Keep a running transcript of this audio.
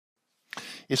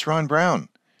It's Ron Brown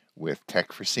with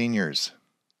Tech for Seniors.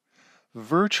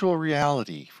 Virtual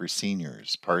Reality for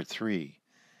Seniors, Part 3,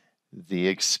 The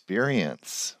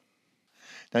Experience.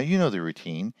 Now you know the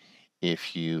routine.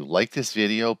 If you like this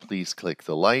video, please click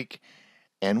the like,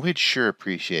 and we'd sure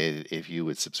appreciate it if you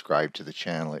would subscribe to the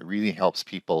channel. It really helps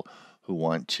people who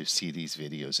want to see these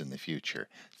videos in the future.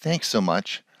 Thanks so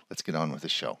much. Let's get on with the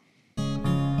show.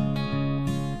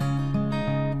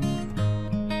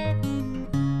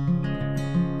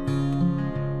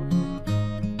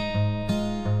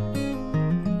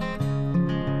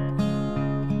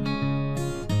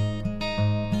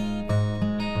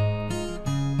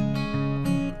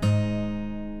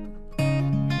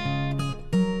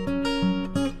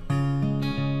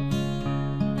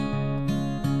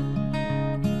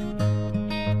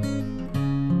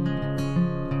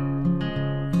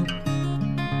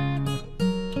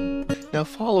 Now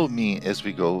follow me as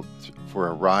we go for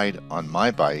a ride on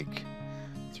my bike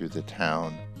through the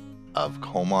town of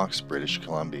Comox, British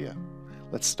Columbia.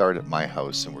 Let's start at my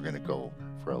house and we're going to go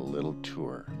for a little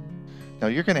tour. Now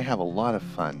you're going to have a lot of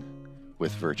fun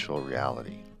with virtual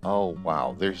reality. Oh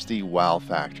wow, there's the wow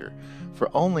factor. For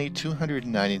only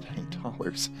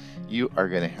 $299, you are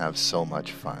going to have so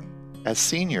much fun. As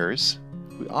seniors,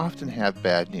 we often have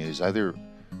bad news, either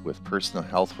with personal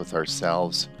health with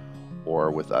ourselves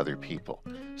or with other people.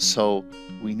 So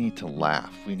we need to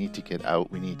laugh, we need to get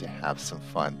out, we need to have some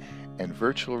fun. And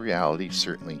virtual reality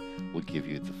certainly will give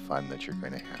you the fun that you're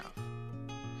going to have.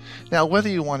 Now, whether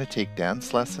you want to take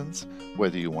dance lessons,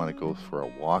 whether you want to go for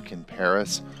a walk in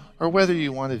Paris, or whether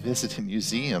you want to visit a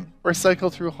museum or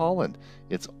cycle through Holland,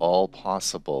 it's all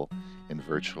possible in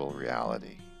virtual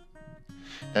reality.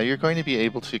 Now, you're going to be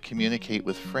able to communicate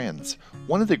with friends.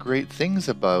 One of the great things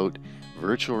about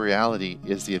virtual reality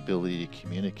is the ability to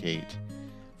communicate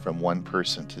from one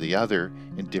person to the other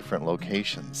in different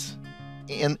locations.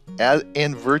 In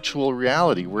virtual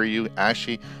reality, where you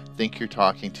actually think you're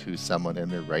talking to someone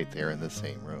and they're right there in the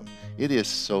same room. It is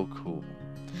so cool.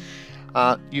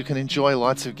 You can enjoy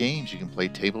lots of games. You can play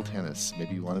table tennis.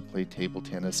 Maybe you want to play table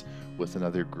tennis with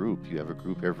another group. You have a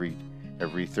group every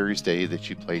Thursday that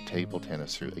you play table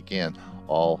tennis through. Again,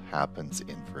 all happens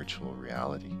in virtual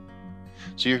reality.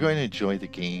 So you're going to enjoy the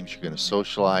games, you're going to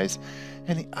socialize,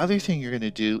 and the other thing you're going to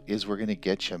do is we're going to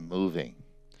get you moving.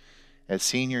 As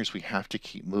seniors, we have to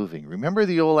keep moving. Remember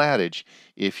the old adage,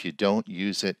 if you don't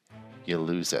use it, you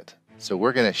lose it. So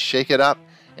we're going to shake it up,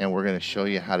 and we're going to show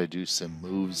you how to do some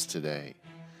moves today.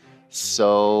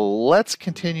 So let's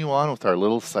continue on with our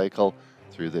little cycle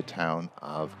through the town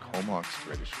of Comox,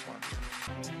 British Columbia.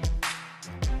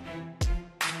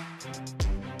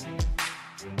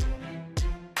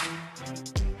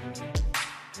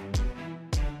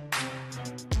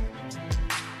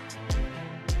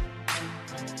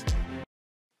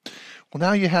 Well,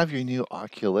 now you have your new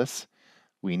Oculus.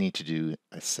 We need to do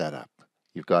a setup.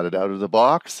 You've got it out of the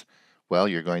box. Well,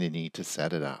 you're going to need to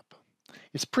set it up.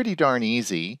 It's pretty darn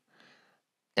easy,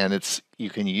 and you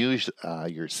can use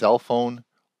your cell phone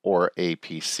or a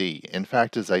PC. In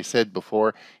fact, as I said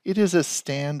before, it is a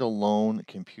standalone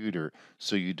computer,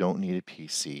 so you don't need a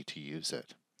PC to use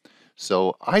it.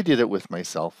 So I did it with my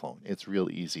cell phone. It's real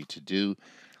easy to do.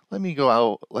 Let me go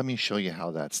out. Let me show you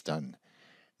how that's done.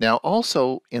 Now,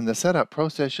 also in the setup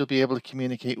process, you'll be able to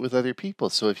communicate with other people.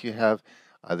 So if you have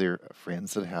other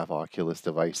friends that have Oculus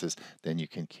devices, then you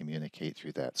can communicate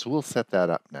through that. So we'll set that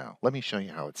up now. Let me show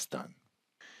you how it's done.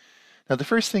 Now, the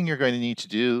first thing you're going to need to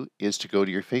do is to go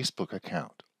to your Facebook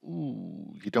account.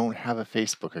 Ooh, you don't have a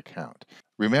Facebook account.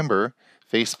 Remember,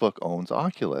 Facebook owns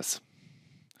Oculus.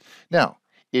 Now,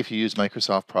 if you use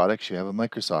Microsoft products, you have a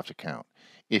Microsoft account.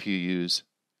 If you use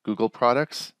Google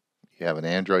products, you have an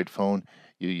Android phone,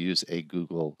 you use a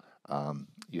Google,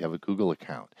 you have a Google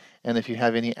account. And if you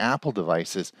have any Apple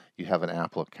devices, you have an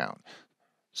Apple account.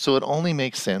 So it only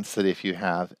makes sense that if you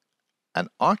have an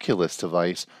Oculus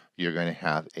device, you're going to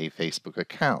have a Facebook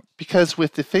account. Because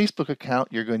with the Facebook account,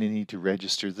 you're going to need to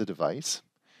register the device.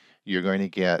 You're going to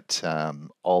get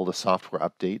all the software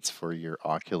updates for your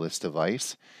Oculus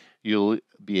device. You'll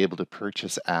be able to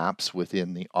purchase apps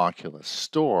within the Oculus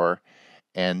store,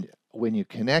 and when you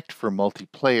connect for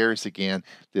multiplayers, again,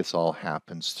 this all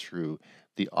happens through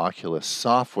the Oculus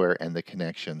software and the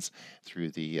connections through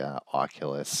the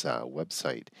Oculus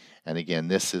website. And again,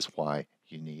 this is why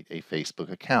you need a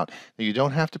Facebook account. Now, you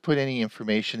don't have to put any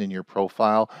information in your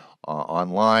profile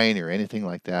online or anything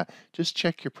like that. Just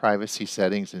check your privacy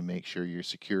settings and make sure you're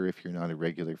secure if you're not a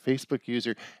regular Facebook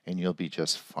user, and you'll be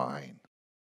just fine.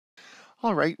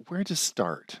 All right, where to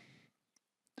start?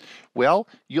 Well,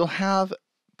 you'll have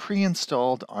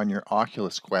pre-installed on your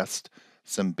Oculus Quest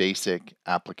some basic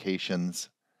applications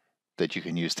that you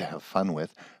can use to have fun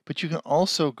with, but you can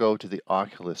also go to the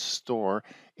Oculus store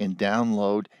and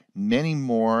download many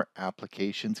more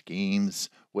applications, games,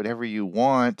 whatever you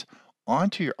want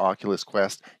onto your Oculus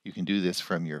Quest. You can do this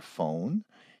from your phone,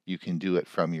 you can do it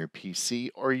from your PC,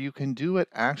 or you can do it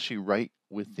actually right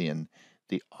within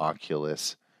the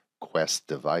Oculus Quest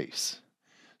device.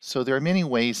 So there are many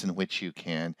ways in which you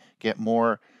can get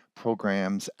more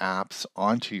programs, apps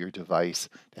onto your device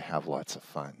to have lots of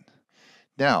fun.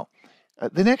 Now,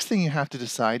 the next thing you have to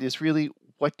decide is really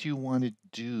what do you want to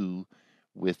do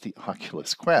with the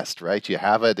Oculus Quest, right? You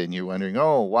have it and you're wondering,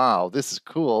 oh, wow, this is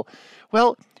cool.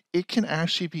 Well, it can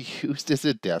actually be used as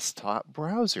a desktop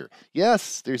browser.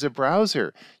 Yes, there's a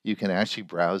browser. You can actually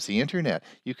browse the internet.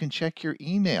 You can check your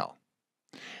email.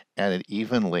 And it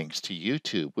even links to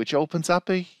YouTube, which opens up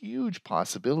a huge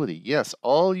possibility. Yes,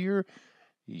 all your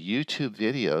YouTube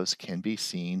videos can be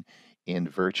seen in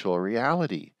virtual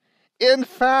reality. In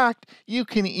fact, you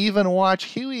can even watch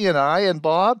Huey and I and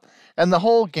Bob and the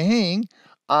whole gang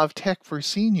of Tech for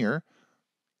Senior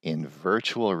in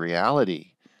virtual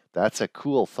reality. That's a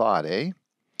cool thought, eh?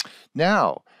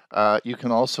 Now, you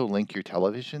can also link your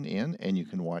television in and you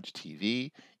can watch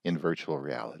TV in virtual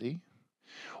reality.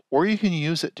 Or you can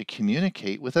use it to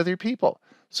communicate with other people.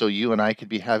 So you and I could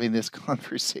be having this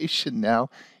conversation now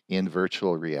in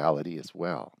virtual reality as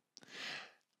well.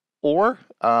 Or,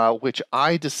 which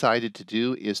I decided to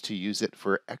do, is to use it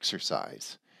for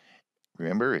exercise.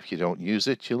 Remember, if you don't use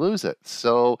it, you lose it.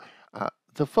 So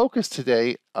the focus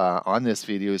today on this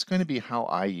video is going to be how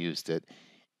I used it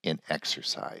in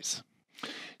exercise.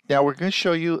 Now we're going to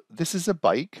show you, this is a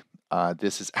bike.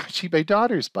 This is actually my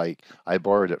daughter's bike. I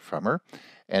borrowed it from her.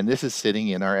 And this is sitting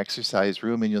in our exercise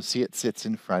room, and you'll see it sits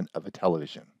in front of a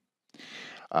television.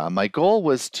 My goal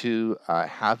was to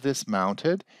have this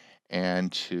mounted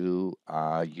and to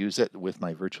use it with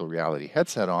my virtual reality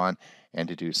headset on and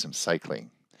to do some cycling.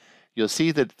 You'll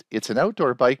see that it's an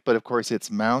outdoor bike, but of course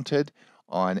it's mounted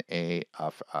on a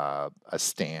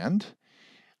stand.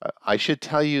 I should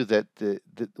tell you that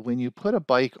when you put a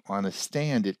bike on a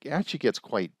stand, it actually gets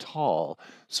quite tall.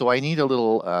 So I need a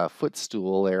little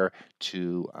footstool there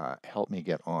to help me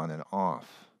get on and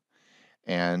off.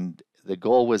 And the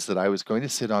goal was that I was going to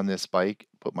sit on this bike,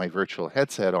 put my virtual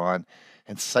headset on,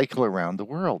 and cycle around the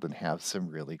world and have some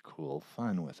really cool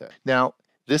fun with it. Now,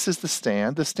 this is the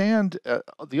stand.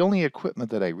 The only equipment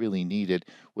that I really needed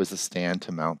was the stand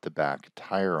to mount the back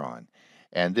tire on.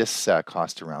 And this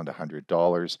cost around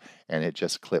 $100, and it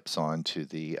just clips onto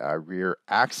the rear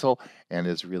axle and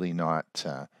is really not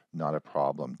a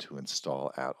problem to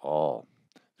install at all.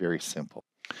 Very simple.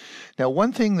 Now,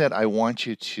 one thing that I want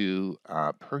you to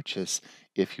purchase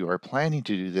if you are planning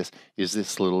to do this is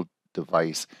this little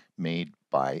device made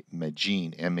by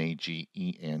Magene,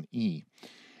 M-A-G-E-N-E.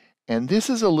 And this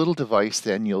is a little device,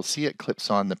 then you'll see it clips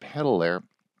on the pedal there.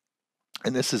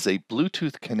 And this is a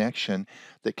Bluetooth connection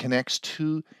that connects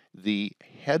to the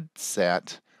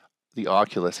headset, the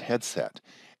Oculus headset.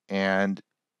 And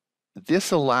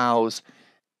this allows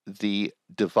the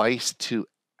device to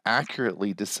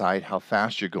accurately decide how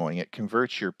fast you're going. It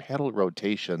converts your pedal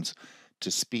rotations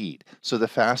to speed. So the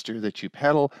faster that you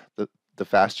pedal, the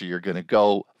faster you're going to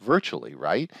go virtually,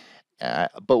 right?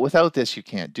 But without this, you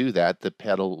can't do that. The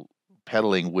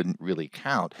pedaling wouldn't really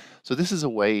count. So this is a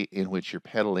way in which your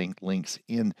pedaling links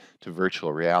in to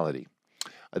virtual reality.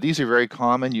 These are very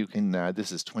common. You can,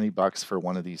 this is $20 for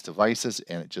one of these devices,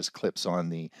 and it just clips on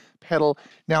the pedal.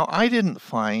 Now, I didn't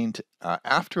find,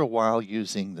 after a while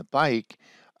using the bike,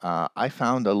 I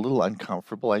found a little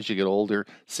uncomfortable. As you get older,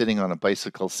 sitting on a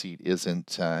bicycle seat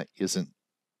isn't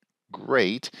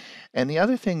great. And the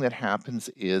other thing that happens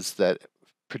is that,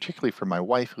 particularly for my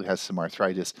wife who has some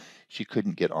arthritis, she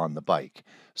couldn't get on the bike.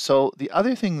 So the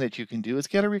other thing that you can do is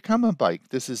get a recumbent bike.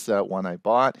 This is the one I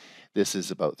bought. This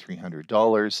is about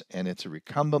 $300, and it's a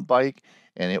recumbent bike,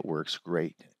 and it works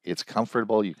great. It's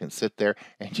comfortable. You can sit there,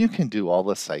 and you can do all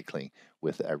the cycling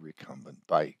with a recumbent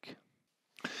bike.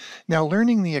 Now,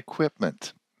 learning the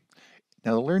equipment.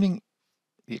 Now, learning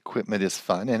the equipment is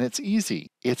fun and it's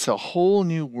easy. It's a whole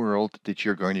new world that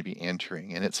you're going to be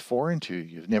entering, and it's foreign to you.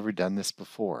 You've never done this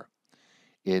before.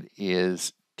 It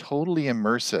is totally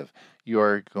immersive.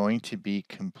 You're going to be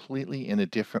completely in a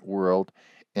different world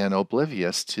and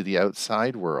oblivious to the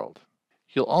outside world.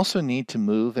 You'll also need to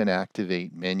move and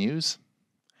activate menus.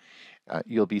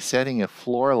 You'll be setting a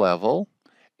floor level,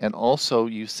 and also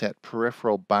you set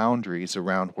peripheral boundaries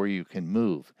around where you can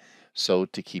move, so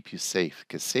to keep you safe,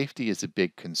 because safety is a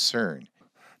big concern.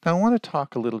 Now, I want to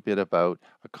talk a little bit about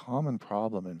a common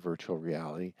problem in virtual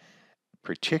reality,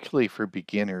 particularly for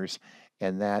beginners,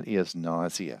 and that is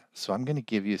nausea. So I'm going to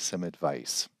give you some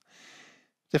advice.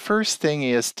 The first thing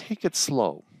is take it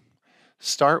slow.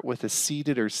 Start with a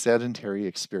seated or sedentary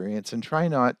experience and try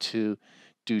not to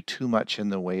do too much in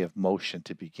the way of motion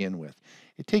to begin with.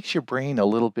 It takes your brain a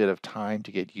little bit of time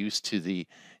to get used to the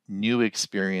new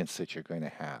experience that you're going to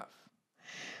have.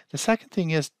 The second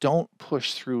thing is don't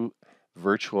push through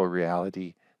virtual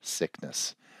reality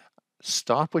sickness.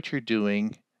 Stop what you're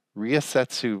doing,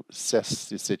 assess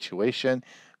the situation,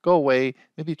 go away,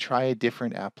 maybe try a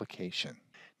different application.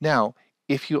 Now,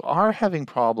 if you are having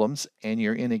problems and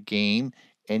you're in a game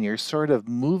and you're sort of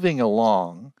moving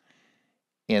along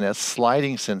in a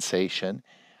sliding sensation,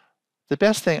 the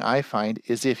best thing I find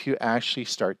is if you actually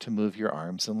start to move your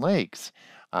arms and legs.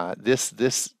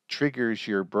 This triggers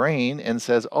your brain and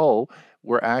says, oh,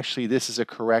 this is a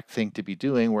correct thing to be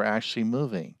doing. We're actually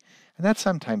moving. And that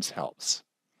sometimes helps.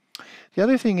 The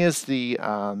other thing is the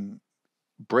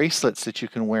bracelets that you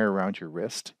can wear around your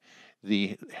wrist.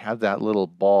 They have that little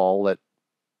ball that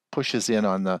pushes in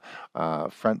on the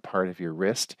front part of your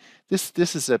wrist. This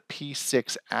is a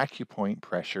P6 acupoint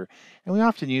pressure, and we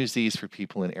often use these for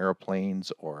people in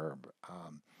airplanes or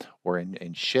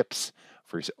in ships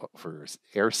for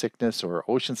air sickness or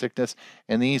ocean sickness,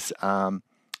 and these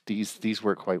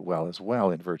work quite well as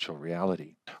well in virtual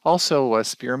reality. Also,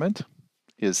 spearmint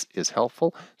is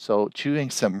helpful. So chewing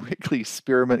some Wrigley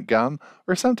spearmint gum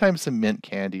or sometimes some mint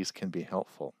candies can be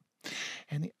helpful.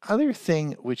 And the other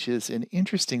thing, which is an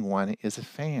interesting one, is a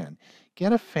fan.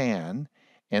 Get a fan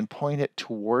and point it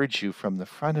towards you from the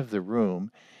front of the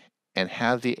room and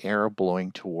have the air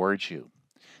blowing towards you.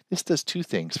 This does two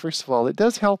things. First of all, it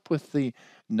does help with the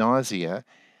nausea,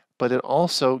 but it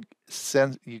also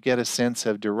you get a sense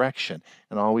of direction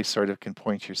and always sort of can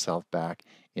point yourself back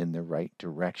in the right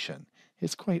direction.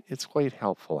 It's quite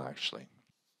helpful, actually.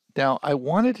 Now, I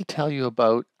wanted to tell you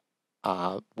about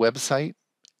a website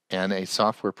and a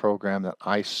software program that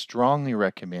I strongly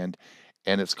recommend,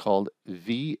 and it's called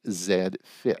VZ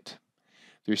Fit.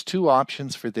 There's two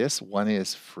options for this. One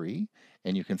is free,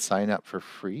 and you can sign up for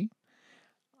free,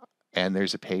 and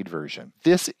there's a paid version.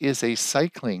 This is a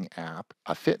cycling app,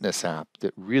 a fitness app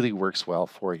that really works well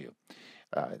for you.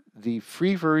 The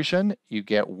free version, you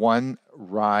get one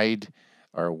ride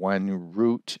or one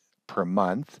route per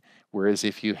month, whereas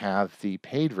if you have the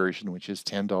paid version, which is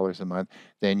 $10 a month,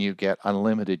 then you get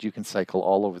unlimited. You can cycle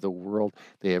all over the world.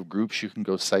 They have groups you can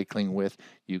go cycling with.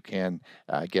 You can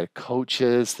get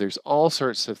coaches. There's all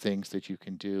sorts of things that you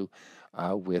can do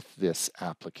with this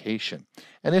application.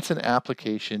 And it's an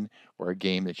application or a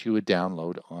game that you would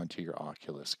download onto your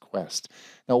Oculus Quest.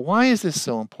 Now, why is this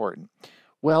so important?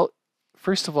 Well,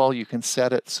 first of all, you can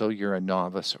set it so you're a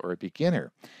novice or a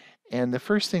beginner. And the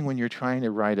first thing when you're trying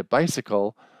to ride a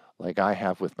bicycle, like I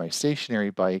have with my stationary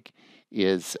bike,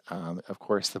 is of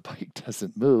course the bike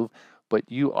doesn't move, but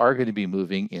you are going to be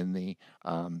moving in the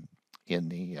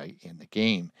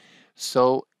game.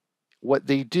 So what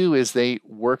they do is they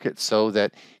work it so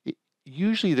that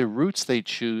usually the routes they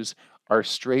choose are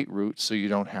straight routes, so you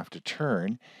don't have to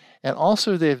turn. And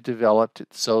also they've developed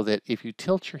it so that if you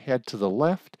tilt your head to the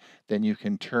left, then you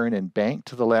can turn and bank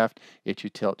to the left. If you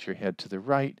tilt your head to the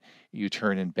right, you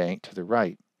turn and bank to the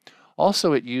right.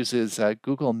 Also, it uses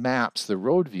Google Maps, the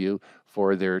road view,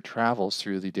 for their travels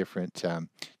through the different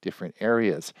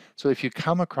areas. So if you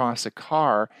come across a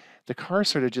car, the car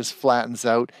sort of just flattens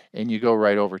out and you go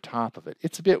right over top of it.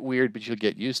 It's a bit weird, but you'll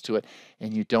get used to it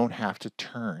and you don't have to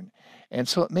turn. And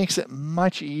so it makes it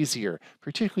much easier,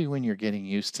 particularly when you're getting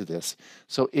used to this.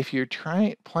 So if you're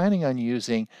planning on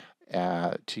using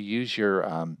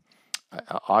your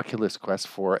Oculus Quest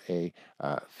for a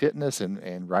fitness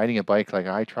and riding a bike like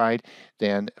I tried,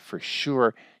 then for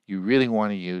sure you really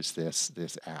want to use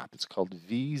this app. It's called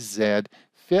VZ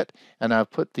Fit, and I've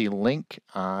put the link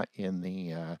in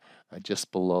the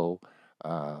just below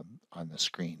on the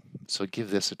screen. So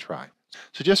give this a try.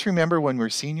 So just remember, when we're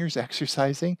seniors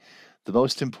exercising, the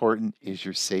most important is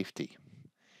your safety.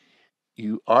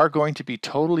 You are going to be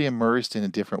totally immersed in a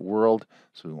different world,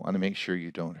 so we want to make sure you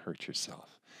don't hurt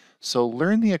yourself. So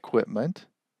learn the equipment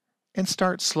and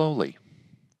start slowly.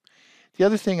 The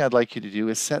other thing I'd like you to do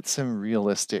is set some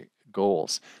realistic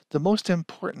goals. The most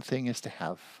important thing is to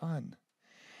have fun.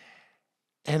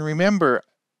 And remember,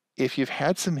 if you've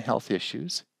had some health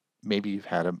issues, maybe you've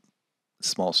had a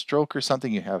small stroke or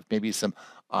something, you have maybe some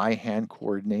eye-hand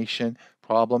coordination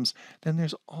problems, then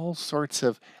there's all sorts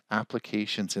of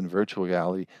applications in virtual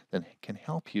reality that can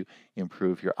help you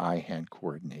improve your eye-hand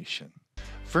coordination.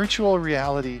 Virtual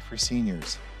Reality for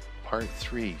Seniors, Part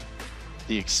 3,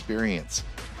 The Experience.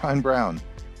 Ron Brown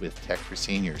with Tech for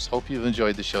Seniors. Hope you've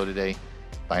enjoyed the show today.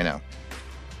 Bye now.